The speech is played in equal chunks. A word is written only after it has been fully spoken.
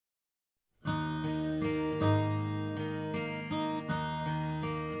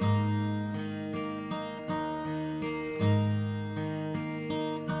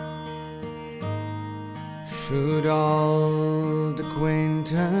Should old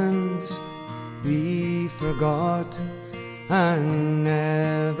acquaintance be forgot and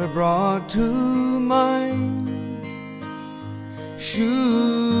never brought to mind?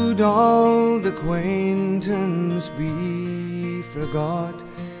 Should old acquaintance be forgot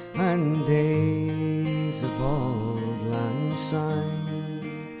and days of Auld Lang Syne?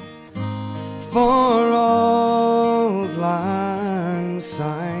 For Auld Lang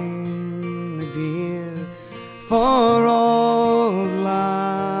Syne, my dear, for Auld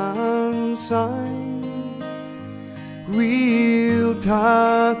Lang Syne, we'll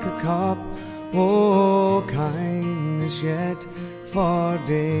take a cup o' kindness yet for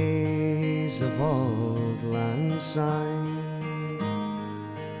days of Auld Lang Syne.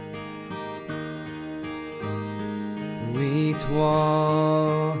 We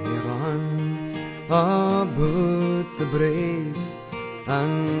twa here run about the braes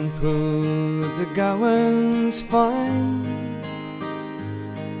and put the gowans fine,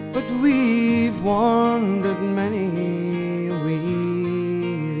 but we've wandered many a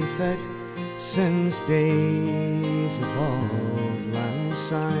weary fet since days of Auld Lang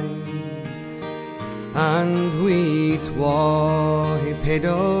Syne. And we twa he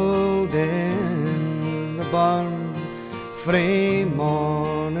pedalled in the barn frae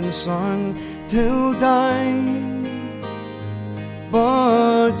morning sun till dine,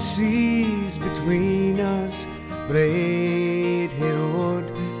 but seas between us braid he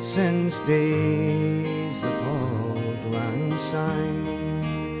rode since days of Auld Lang Syne.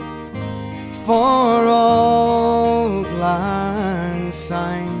 For Auld Lang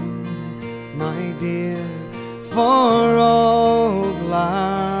Syne, my dear, for Auld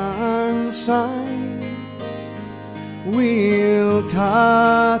Lang Syne, we'll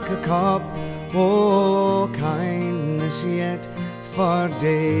take a cup o' kindness yet for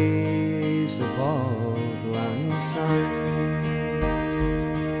days of Auld Lang Syne.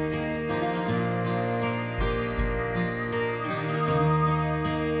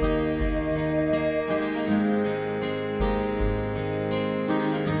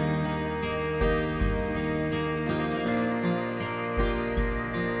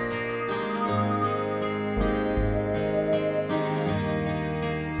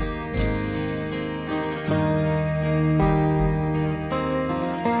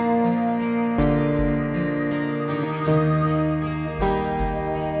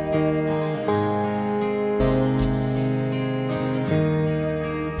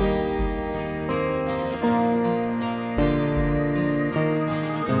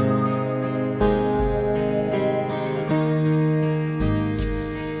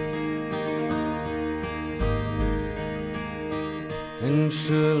 And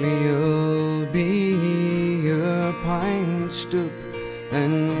surely you'll be your pine stoop,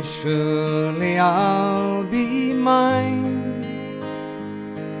 and surely I'll be mine,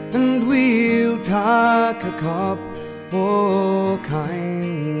 and we'll take a cup o'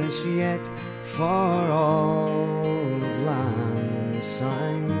 kindness yet for Auld Lang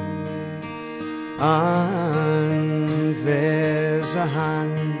Syne. And there's a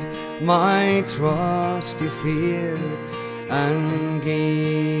hand, my trusty fear, and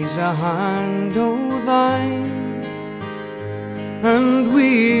gaze a hand o' thine, and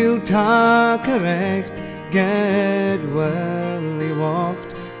we'll take a recht get well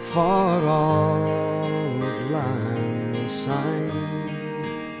walked for Auld Lang Syne.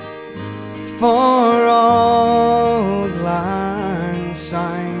 For Auld Lang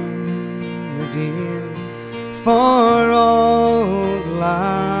Syne, my dear, for Auld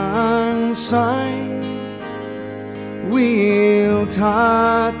Lang Syne, we'll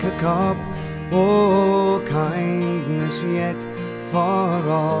take a cup o' kindness yet for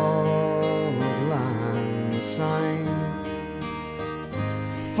Auld Lang Syne.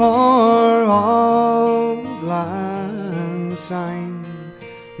 For Auld Lang Syne,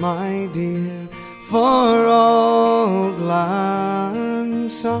 my dear, for Auld Lang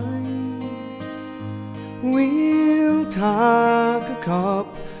Syne, we'll take a cup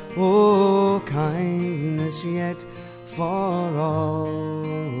o' kindness yet for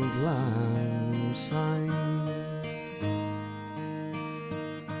Auld Lang Syne.